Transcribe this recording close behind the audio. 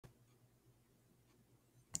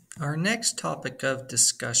Our next topic of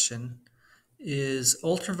discussion is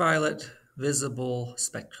ultraviolet visible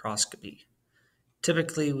spectroscopy.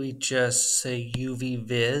 Typically, we just say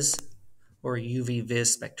UV-Vis or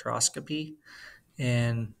UV-Vis spectroscopy,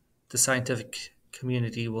 and the scientific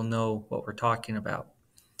community will know what we're talking about.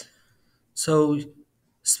 So,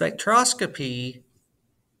 spectroscopy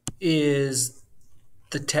is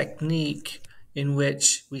the technique in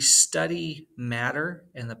which we study matter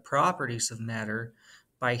and the properties of matter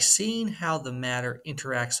by seeing how the matter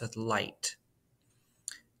interacts with light.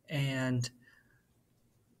 And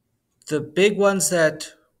the big ones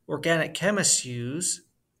that organic chemists use,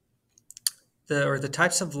 the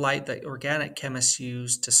types of light that organic chemists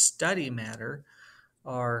use to study matter,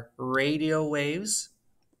 are radio waves.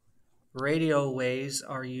 Radio waves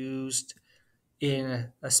are used in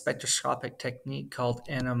a spectroscopic technique called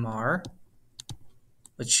NMR,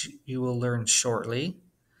 which you will learn shortly.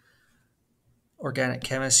 Organic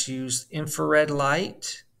chemists use infrared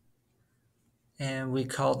light, and we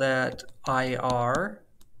call that IR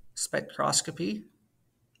spectroscopy.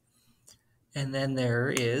 And then there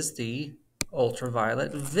is the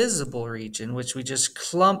ultraviolet visible region, which we just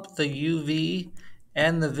clump the UV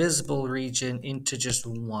and the visible region into just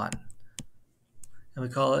one. And we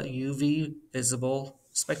call it UV visible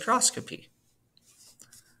spectroscopy.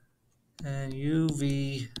 And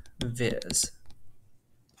UV-Vis.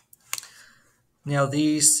 Now,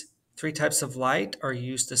 these three types of light are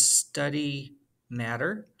used to study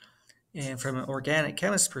matter. And from an organic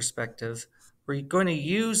chemist perspective, we're going to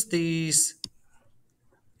use these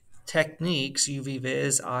techniques,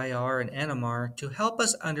 UV-Vis, IR, and NMR, to help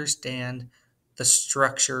us understand the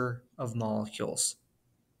structure of molecules.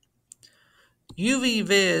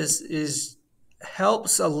 UV-Vis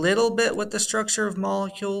helps a little bit with the structure of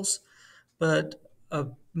molecules, but a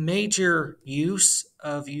major use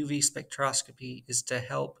of UV spectroscopy is to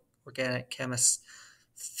help organic chemists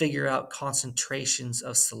figure out concentrations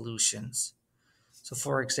of solutions. So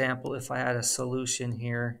for example, if I had a solution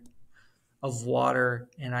here of water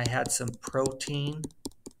and I had some protein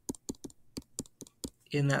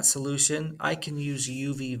in that solution, I can use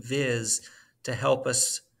UV-Vis to help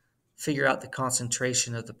us figure out the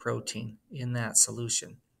concentration of the protein in that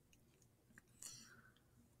solution.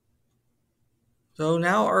 So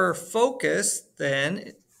now our focus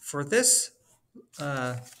then for this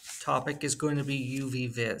topic is going to be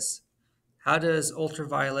UV-Vis. How does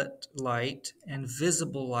ultraviolet light and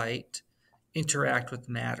visible light interact with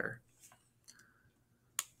matter?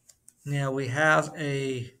 Now we have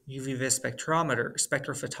a UV-Vis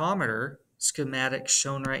spectrophotometer schematic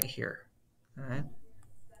shown right here. Okay.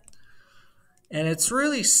 And it's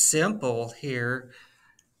really simple here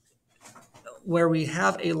where we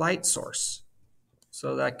have a light source.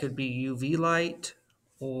 So that could be UV light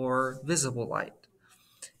or visible light.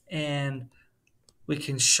 And we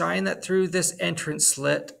can shine that through this entrance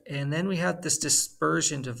slit, and then we have this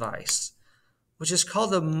dispersion device, which is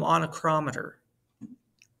called a monochromator.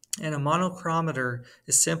 And a monochromator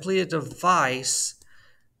is simply a device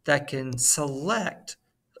that can select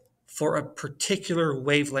for a particular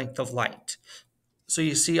wavelength of light. So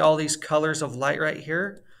you see all these colors of light right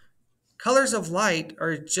here. Colors of light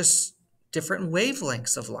are just different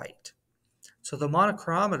wavelengths of light. So the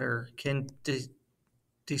monochromator can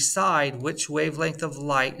decide which wavelength of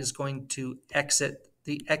light is going to exit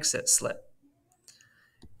the exit slit.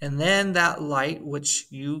 And then that light, which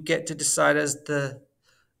you get to decide as the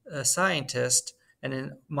scientist, and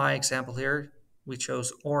in my example here, we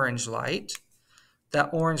chose orange light.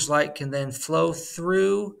 That orange light can then flow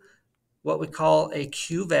through what we call a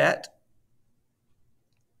cuvette.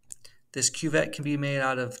 This cuvette can be made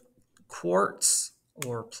out of quartz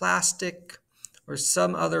or plastic or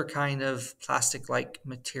some other kind of plastic-like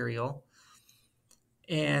material.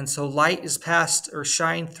 And so light is passed or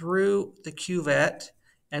shined through the cuvette,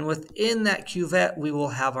 and within that cuvette we will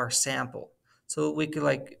have our sample. So we could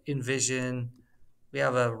like envision we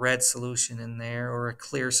have a red solution in there or a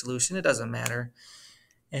clear solution, it doesn't matter.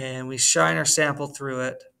 And we shine our sample through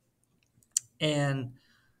it. And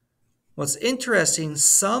what's interesting,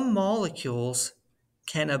 some molecules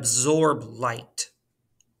can absorb light.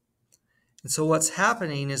 And so what's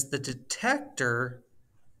happening is the detector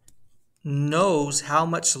knows how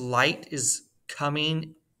much light is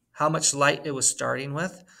coming, how much light it was starting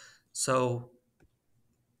with. So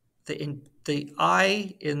the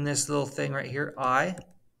I in this little thing right here, I,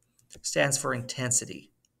 stands for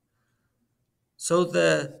intensity. So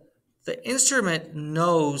the instrument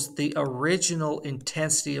knows the original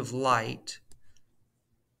intensity of light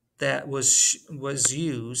that was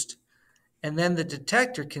used, and then the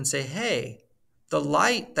detector can say, hey, the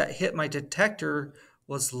light that hit my detector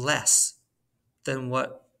was less than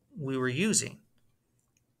what we were using.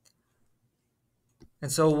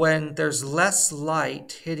 And so when there's less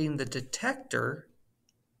light hitting the detector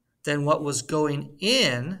than what was going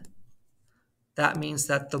in, that means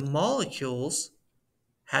that the molecules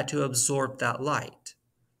had to absorb that light.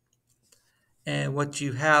 And what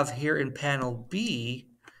you have here in panel B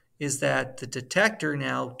is that the detector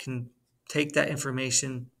now can take that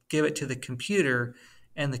information, give it to the computer,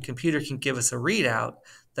 and the computer can give us a readout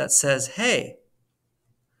that says, hey,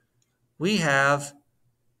 we have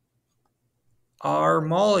our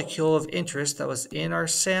molecule of interest that was in our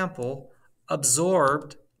sample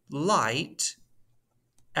absorbed light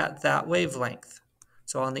at that wavelength.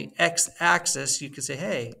 So on the x-axis, you could say,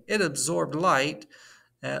 hey, it absorbed light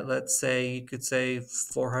at, let's say, you could say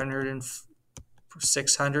 400 and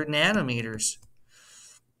 600 nanometers.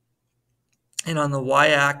 And on the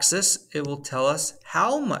y-axis, it will tell us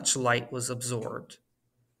how much light was absorbed.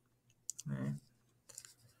 Okay.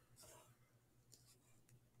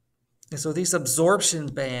 And so these absorption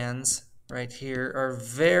bands right here are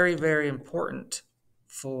very, very important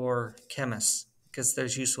for chemists because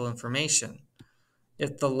there's useful information.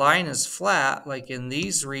 If the line is flat, like in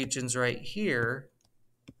these regions right here,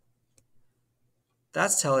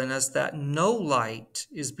 that's telling us that no light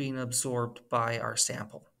is being absorbed by our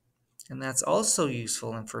sample. And that's also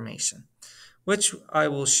useful information, which I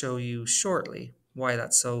will show you shortly why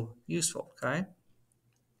that's so useful, okay?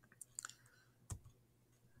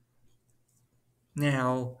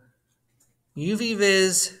 Now,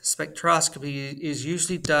 UV-Vis spectroscopy is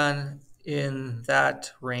usually done in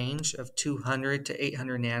that range of 200 to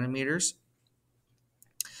 800 nanometers.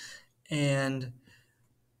 And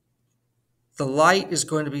the light is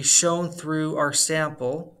going to be shown through our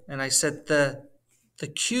sample. And I said the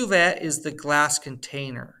cuvette is the glass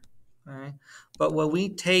container. Okay? But when we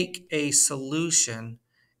take a solution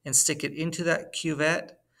and stick it into that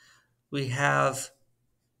cuvette, we have,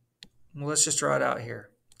 well, let's just draw it out here.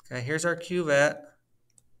 Okay, here's our cuvette.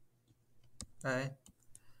 Okay,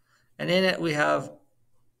 and in it we have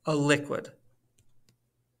a liquid.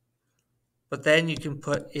 But then you can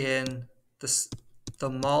put in the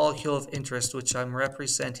molecule of interest, which I'm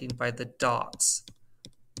representing by the dots.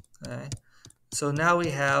 Okay, so now we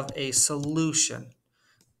have a solution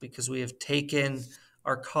because we have taken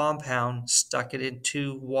our compound, stuck it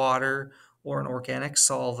into water or an organic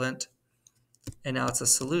solvent, and now it's a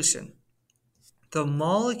solution. The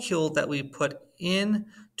molecule that we put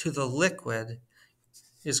into the liquid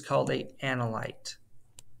is called an analyte.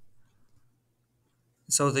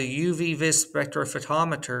 So the UV-Vis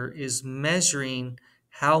Spectrophotometer is measuring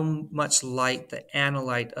how much light the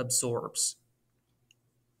analyte absorbs.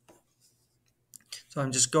 So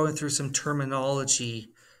I'm just going through some terminology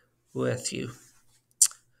with you.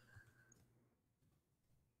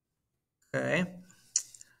 Okay.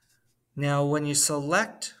 Now when you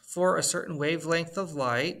select for a certain wavelength of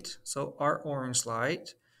light, so our orange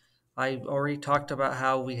light, I already talked about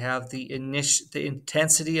how we have the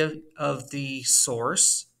intensity of the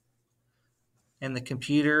source, and the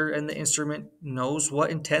computer and the instrument knows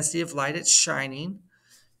what intensity of light it's shining,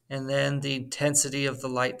 and then the intensity of the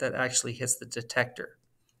light that actually hits the detector.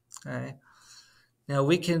 Okay. Now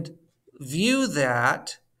we can view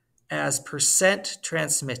that as percent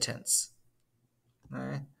transmittance.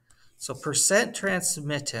 Okay. So percent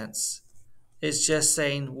transmittance is just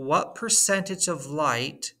saying what percentage of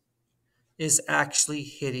light is actually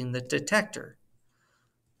hitting the detector.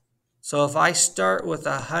 So if I start with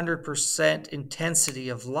 100% intensity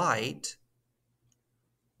of light,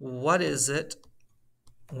 what is it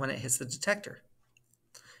when it hits the detector?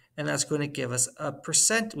 And that's going to give us a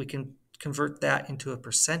percent. We can convert that into a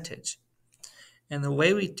percentage. And the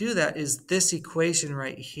way we do that is this equation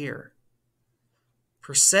right here.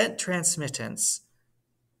 Percent transmittance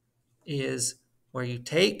is where you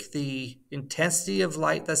take the intensity of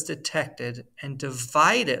light that's detected and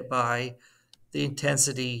divide it by the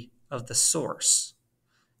intensity of the source,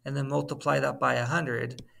 and then multiply that by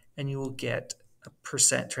 100, and you will get a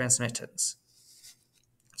percent transmittance.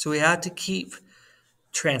 So we had to keep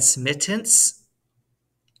transmittance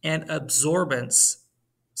and absorbance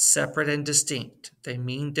separate and distinct. They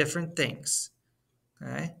mean different things.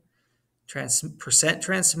 Okay? Percent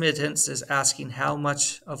transmittance is asking how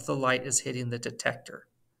much of the light is hitting the detector.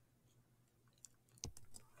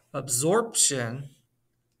 Absorption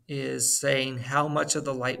is saying how much of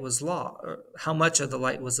the light was lost, or how much of the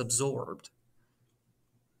light was absorbed.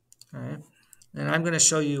 All right? And I'm going to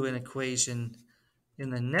show you an equation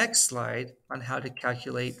in the next slide on how to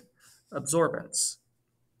calculate absorbance.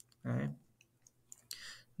 All right?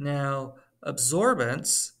 Now,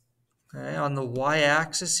 absorbance Okay, on the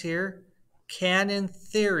y-axis here can, in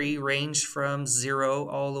theory, range from 0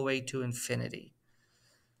 all the way to infinity.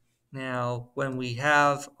 Now, when we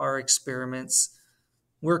have our experiments,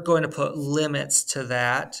 we're going to put limits to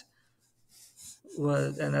that,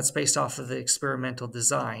 and that's based off of the experimental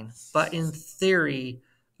design. But in theory,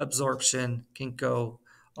 absorption can go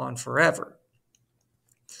on forever.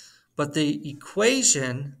 But the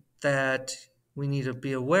equation that we need to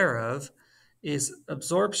be aware of is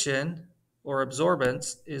absorption or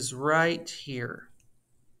absorbance is right here.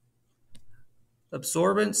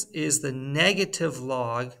 Absorbance is the negative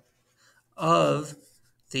log of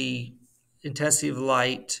the intensity of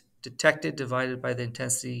light detected divided by the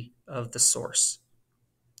intensity of the source.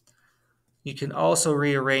 You can also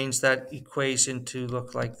rearrange that equation to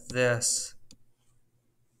look like this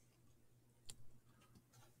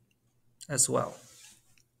as well.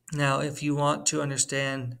 Now, if you want to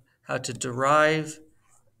understand how to derive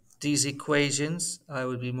these equations, I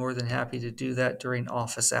would be more than happy to do that during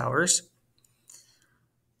office hours.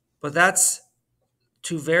 But that's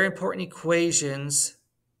two very important equations,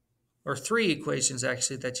 or three equations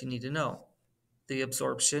actually, that you need to know. The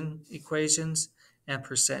absorption equations and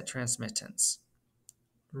percent transmittance.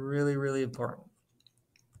 Really, really important.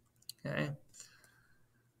 Okay.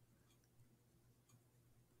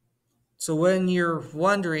 So when you're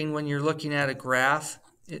wondering, when you're looking at a graph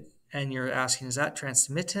and you're asking, is that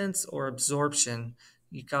transmittance or absorption?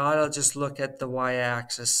 You gotta just look at the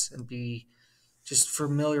y-axis and just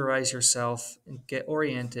familiarize yourself and get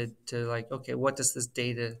oriented to like, okay, what does this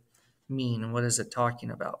data mean and what is it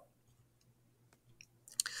talking about?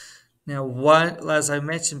 Now, as I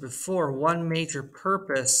mentioned before, one major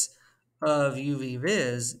purpose of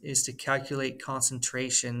UV-Vis is to calculate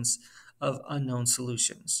concentrations of unknown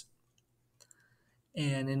solutions.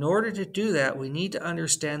 And in order to do that, we need to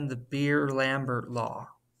understand the Beer-Lambert Law,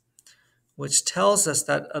 which tells us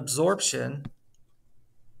that absorption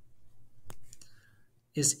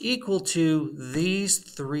is equal to these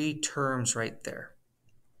three terms right there.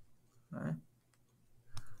 All right.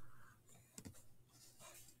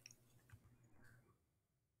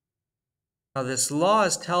 Now, this law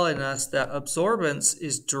is telling us that absorbance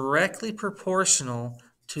is directly proportional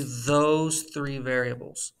to those three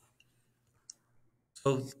variables.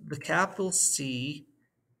 So the capital C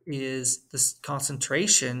is the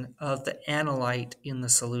concentration of the analyte in the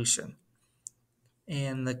solution.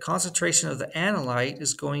 And the concentration of the analyte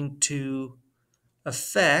is going to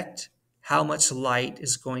affect how much light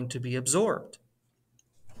is going to be absorbed.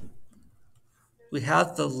 We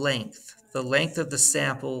have the length of the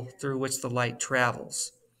sample through which the light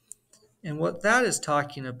travels. And what that is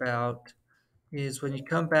talking about is when you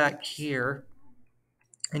come back here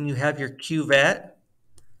and you have your cuvette,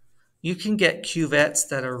 you can get cuvettes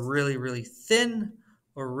that are really, really thin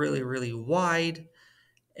or really, really wide.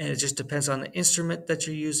 And it just depends on the instrument that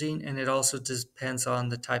you're using, and it also depends on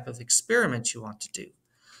the type of experiment you want to do.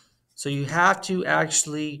 So you have to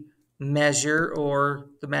actually measure, or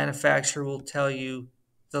the manufacturer will tell you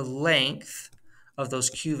the length of those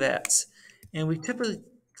cuvettes. And we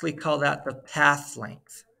typically call that the path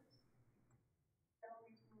length.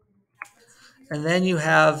 And then you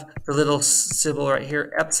have the little symbol right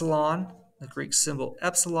here, epsilon, the Greek symbol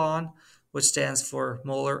epsilon, which stands for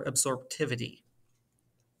molar absorptivity.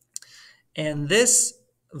 And this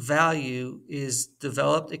value is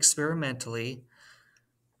developed experimentally,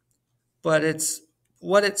 but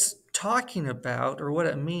what it's talking about, or what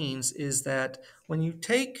it means, is that when you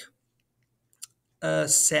take a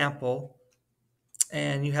sample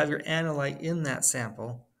and you have your analyte in that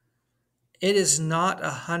sample, it is not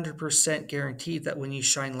 100% guaranteed that when you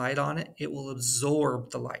shine light on it, it will absorb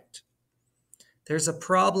the light. There's a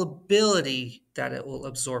probability that it will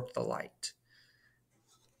absorb the light.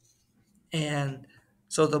 And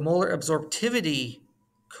so the molar absorptivity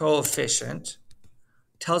coefficient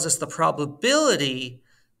tells us the probability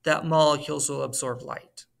that molecules will absorb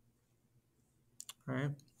light. All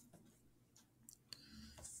right.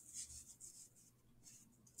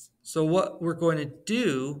 So what we're going to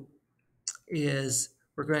do is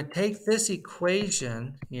we're going to take this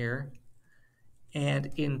equation here,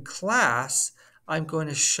 and in class, I'm going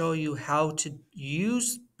to show you how to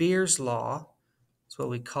use Beer's law. That's what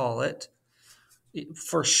we call it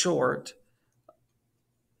for short.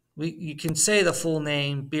 You can say the full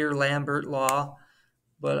name, Beer-Lambert Law,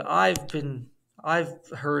 but I've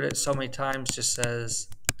heard it so many times just as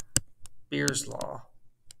Beer's law.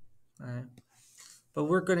 Right? But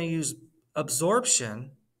we're going to use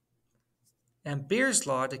absorption and Beer's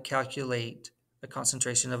law to calculate the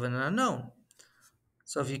concentration of an unknown.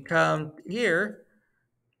 So if you come here,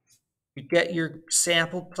 You get your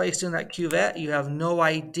sample placed in that cuvette. You have no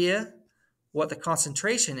idea what the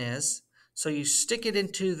concentration is. So you stick it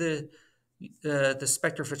into the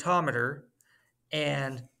spectrophotometer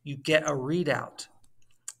and you get a readout.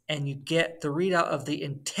 And you get the readout of the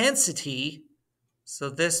intensity. So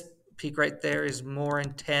this peak right there is more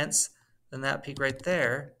intense than that peak right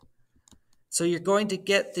there. So you're going to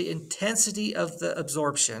get the intensity of the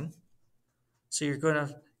absorption. So you're going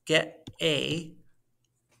to get A,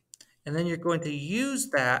 and then you're going to use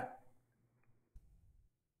that.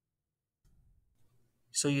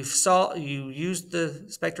 So you used the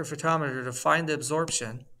spectrophotometer to find the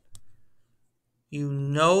absorption. You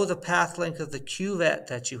know the path length of the cuvette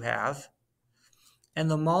that you have,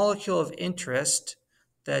 and the molecule of interest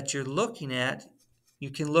that you're looking at. You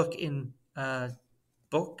can look in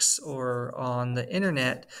books or on the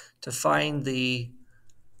internet to find the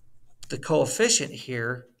coefficient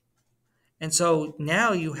here. And so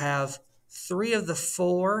now you have 3 of the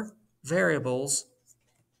 4 variables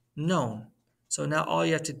known. So now all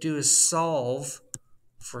you have to do is solve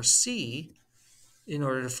for C in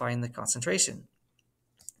order to find the concentration.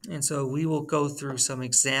 And so we will go through some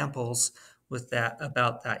examples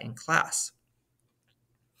about that in class.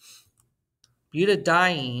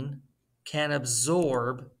 Butadiene can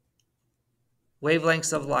absorb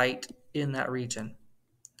wavelengths of light in that region.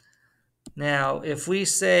 Now, if we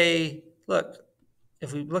say,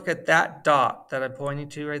 if we look at that dot that I'm pointing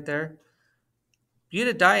to right there,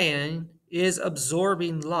 butadiene is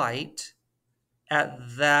absorbing light at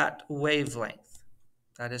that wavelength.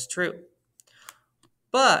 That is true.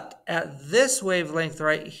 But at this wavelength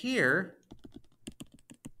right here,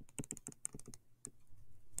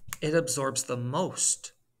 it absorbs the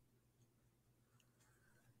most.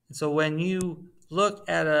 And so when you look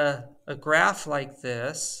at a graph like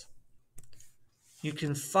this, you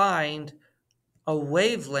can find a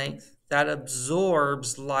wavelength that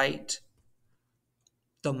absorbs light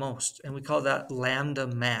the most, and we call that lambda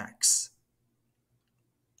max.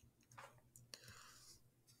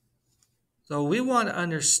 So we want to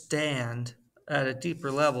understand at a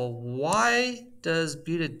deeper level, why does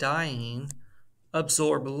butadiene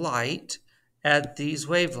absorb light at these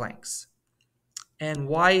wavelengths? And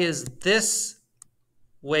why is this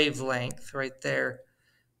wavelength right there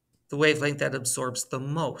the wavelength that absorbs the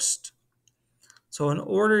most? So in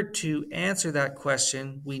order to answer that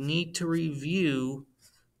question, we need to review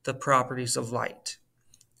the properties of light.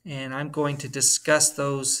 And I'm going to discuss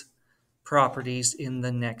those properties in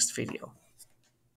the next video.